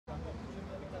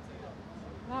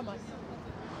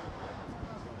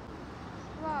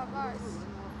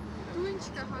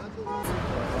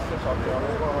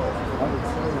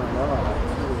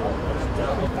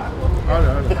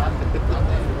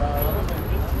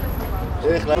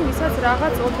ისაც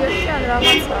რაღაც ობიექტი ან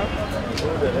რაღაც აქვს.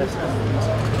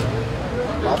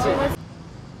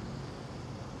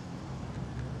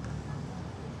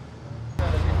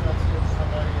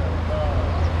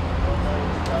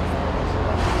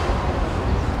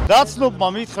 დაცნობმა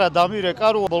მითხრა დამირეკა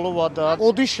რომ ბოლოვადა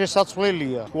ოდის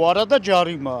შესაძლელია. არა და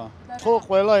ჯარიმაა. ხო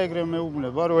ყველა ეგრე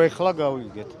მეუბნება რომ ეხლა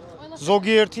გავიგეთ.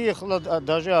 ზოგიერთი ეხლა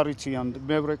დაჟე არიციან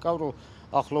მე ვრეკავ რომ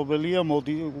ახლობელია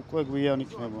მოდი უკვე გვიან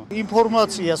იქნება.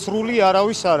 ინფორმაცია სრული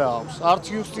არავის არ აქვს. არც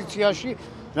იუსტიციაში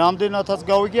რამდენადაც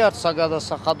გავიგე არც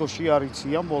საგადასახადოში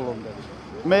არიციან ბოლომდე.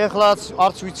 მე ეხლა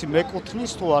არც ვიცი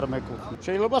მეკუთვნის თუ არ მეკუთვნის.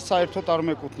 შეიძლება საერთოდ არ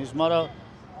მეკუთვნის, მაგრამ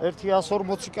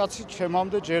 140 კაცი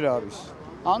ჩემამდე ჯერ არის.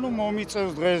 ანუ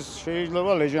მომიწევს დღეს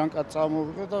შეიძლება ლეჟანკად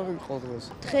წამოვიდე და ვიყო დღეს.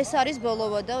 დღეს არის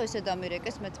ბოლოვადა ესე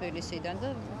დამირეკეს მე თბილისიდან და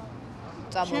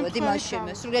წამოვედი მაშინ.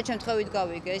 სრულიად შემთხვევით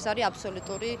გავიგე. ეს არის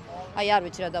აბსოლუტური, აი არ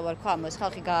ვიცი რა დავარქვა ამას,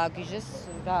 ხალხი გააგიჟეს,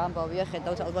 რა ამბავია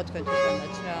ხედავთ ალბათ თქვენ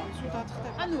თვითონაც რა.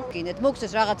 ანუ გინეთ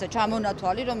მოგცეს რაღაცა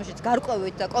ჩამონათვალი, რომელშიც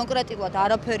გარკვევით და კონკრეტულად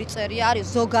არაფერი წერია, არის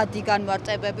ზოგადი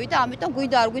განმარტებები და ამიტომ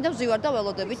გვინდა არ გვინდა ვზივარ და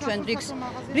ველოდებით ჩვენ რიგს.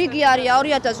 რიგი არის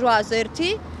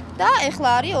 2801 და ეხლა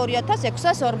არის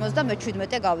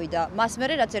 2657 გავიდა. მას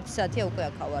მერე რაც 1 საათია უკვე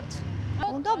აქ ვართ.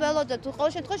 უნდა ველოდოთ,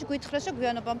 ყოველ შემთხვევაში გვითხრეს რომ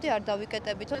გვიანობამდე არ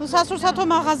დავიკეტებით. სასურსათო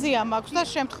მაღაზია მაქვს და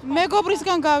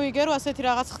მეგობრისგან გავიგე რომ ასეთი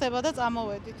რაღაც ხდება და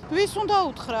წამოვედით. ვის უნდა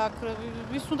უთხრა აქ,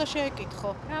 ვის უნდა შეეკითხო?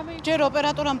 ჯერ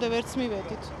ოპერატორამდე ვერც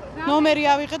მივედით. ნომერი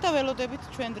ავიღე და ველოდებით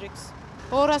ჩვენ რიგს.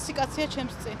 200 კაცია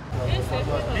ჩემს წინ. ეს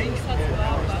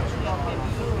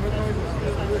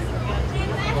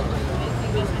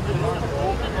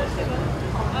ერთადერთი